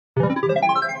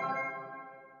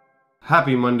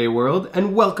Happy Monday, world,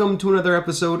 and welcome to another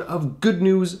episode of Good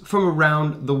News from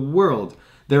Around the World.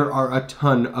 There are a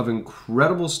ton of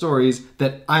incredible stories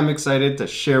that I'm excited to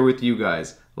share with you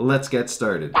guys. Let's get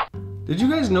started. Did you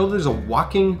guys know there's a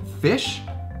walking fish?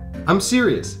 I'm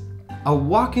serious. A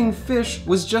walking fish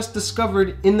was just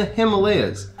discovered in the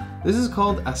Himalayas. This is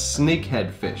called a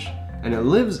snakehead fish, and it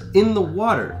lives in the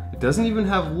water. It doesn't even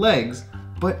have legs,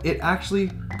 but it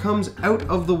actually comes out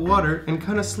of the water and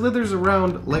kind of slithers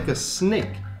around like a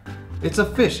snake. It's a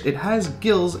fish, it has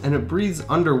gills and it breathes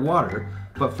underwater,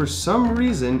 but for some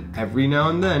reason, every now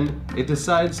and then, it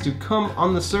decides to come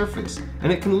on the surface,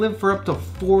 and it can live for up to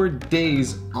 4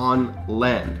 days on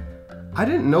land. I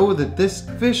didn't know that this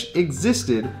fish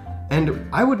existed, and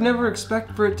I would never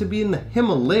expect for it to be in the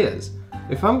Himalayas.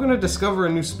 If I'm gonna discover a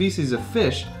new species of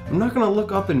fish, I'm not gonna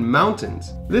look up in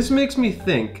mountains. This makes me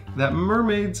think that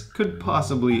mermaids could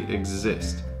possibly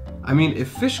exist. I mean, if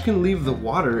fish can leave the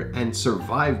water and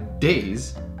survive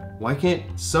days, why can't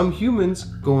some humans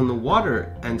go in the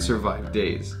water and survive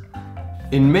days?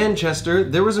 In Manchester,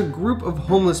 there was a group of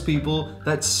homeless people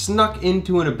that snuck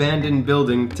into an abandoned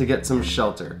building to get some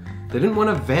shelter. They didn't want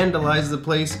to vandalize the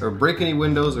place or break any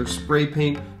windows or spray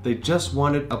paint, they just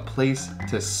wanted a place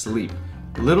to sleep.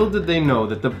 Little did they know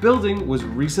that the building was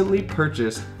recently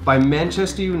purchased by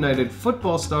Manchester United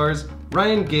football stars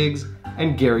Ryan Giggs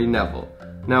and Gary Neville.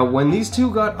 Now, when these two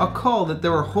got a call that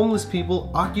there were homeless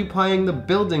people occupying the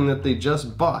building that they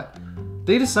just bought,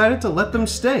 they decided to let them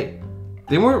stay.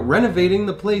 They weren't renovating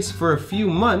the place for a few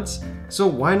months, so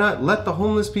why not let the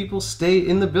homeless people stay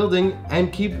in the building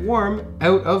and keep warm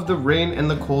out of the rain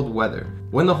and the cold weather?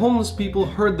 When the homeless people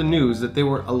heard the news that they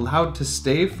were allowed to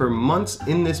stay for months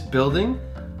in this building,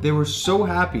 they were so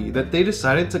happy that they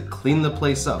decided to clean the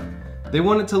place up. They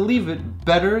wanted to leave it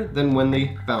better than when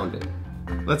they found it.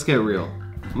 Let's get real.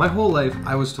 My whole life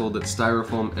I was told that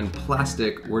styrofoam and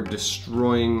plastic were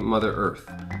destroying Mother Earth.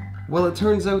 Well, it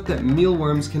turns out that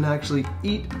mealworms can actually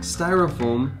eat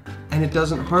styrofoam and it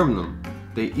doesn't harm them.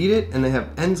 They eat it and they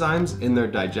have enzymes in their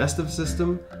digestive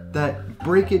system that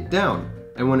break it down.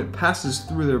 And when it passes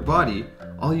through their body,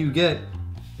 all you get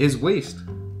is waste.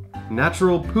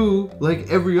 Natural poo like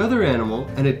every other animal,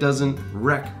 and it doesn't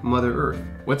wreck Mother Earth.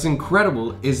 What's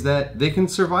incredible is that they can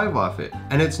survive off it,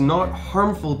 and it's not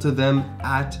harmful to them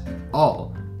at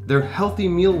all. They're healthy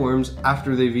mealworms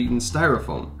after they've eaten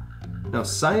styrofoam. Now,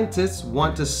 scientists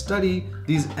want to study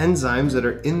these enzymes that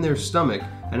are in their stomach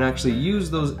and actually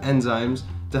use those enzymes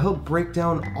to help break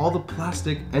down all the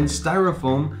plastic and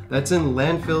styrofoam that's in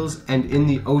landfills and in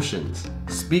the oceans.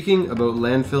 Speaking about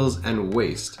landfills and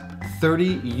waste,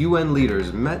 30 UN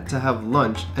leaders met to have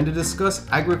lunch and to discuss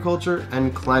agriculture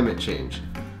and climate change.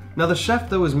 Now, the chef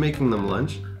that was making them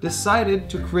lunch decided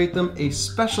to create them a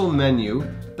special menu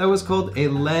that was called a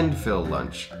landfill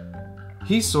lunch.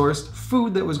 He sourced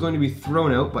food that was going to be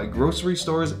thrown out by grocery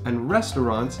stores and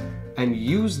restaurants and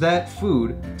used that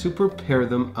food to prepare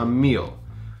them a meal.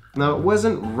 Now, it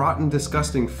wasn't rotten,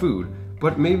 disgusting food,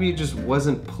 but maybe it just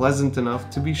wasn't pleasant enough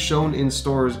to be shown in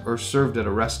stores or served at a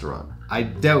restaurant. I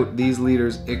doubt these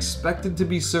leaders expected to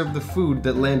be served the food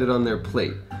that landed on their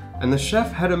plate, and the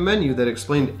chef had a menu that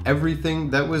explained everything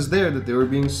that was there that they were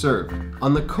being served.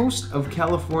 On the coast of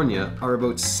California are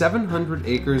about 700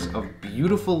 acres of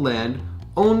beautiful land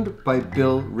owned by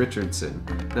Bill Richardson.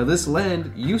 Now, this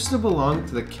land used to belong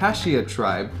to the Kashia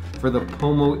tribe for the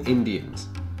Pomo Indians.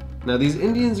 Now, these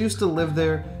Indians used to live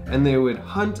there, and they would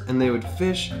hunt and they would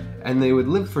fish and they would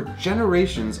live for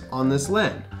generations on this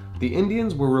land. The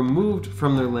Indians were removed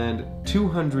from their land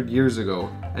 200 years ago,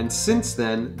 and since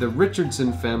then, the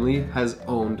Richardson family has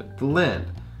owned the land.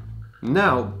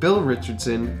 Now, Bill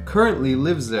Richardson currently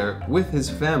lives there with his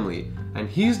family, and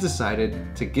he's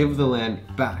decided to give the land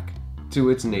back to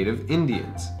its native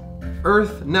Indians.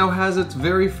 Earth now has its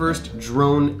very first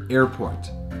drone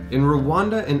airport. In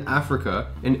Rwanda in Africa,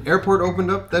 an airport opened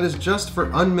up that is just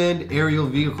for unmanned aerial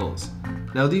vehicles.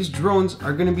 Now, these drones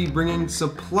are going to be bringing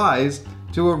supplies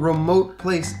to a remote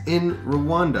place in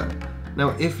Rwanda. Now,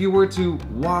 if you were to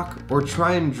walk or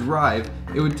try and drive,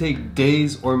 it would take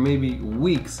days or maybe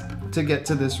weeks to get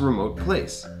to this remote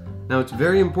place. Now, it's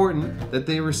very important that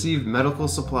they receive medical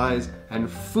supplies and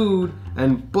food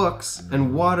and books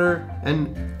and water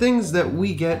and things that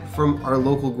we get from our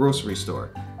local grocery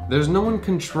store. There's no one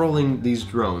controlling these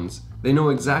drones. They know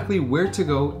exactly where to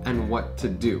go and what to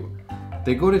do.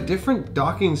 They go to different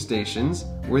docking stations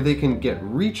where they can get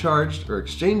recharged or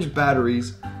exchange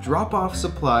batteries, drop off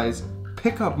supplies,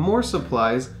 pick up more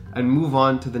supplies, and move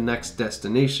on to the next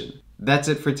destination. That's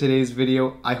it for today's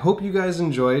video. I hope you guys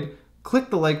enjoyed.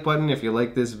 Click the like button if you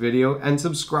like this video and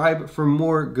subscribe for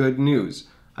more good news.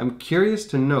 I'm curious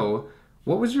to know,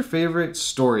 what was your favorite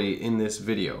story in this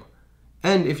video?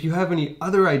 And if you have any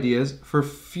other ideas for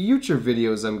future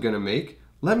videos I'm gonna make,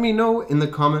 let me know in the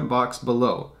comment box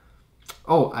below.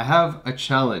 Oh, I have a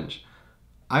challenge.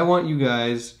 I want you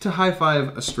guys to high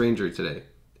five a stranger today.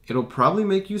 It'll probably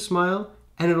make you smile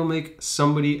and it'll make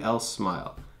somebody else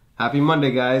smile. Happy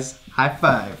Monday, guys. High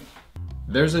five.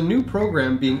 There's a new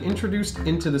program being introduced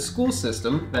into the school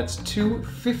system that's 2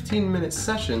 15-minute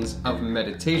sessions of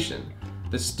meditation.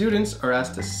 The students are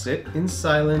asked to sit in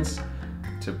silence,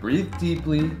 to breathe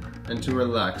deeply, and to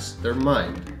relax their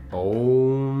mind.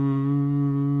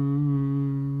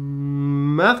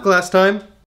 Math class time!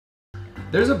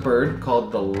 There's a bird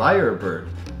called the lyrebird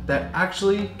that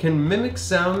actually can mimic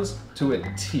sounds to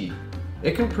a T.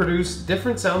 It can produce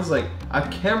different sounds like a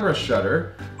camera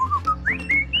shutter,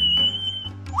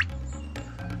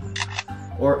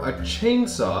 or a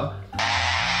chainsaw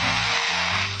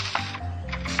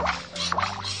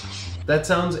that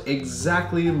sounds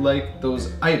exactly like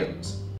those items.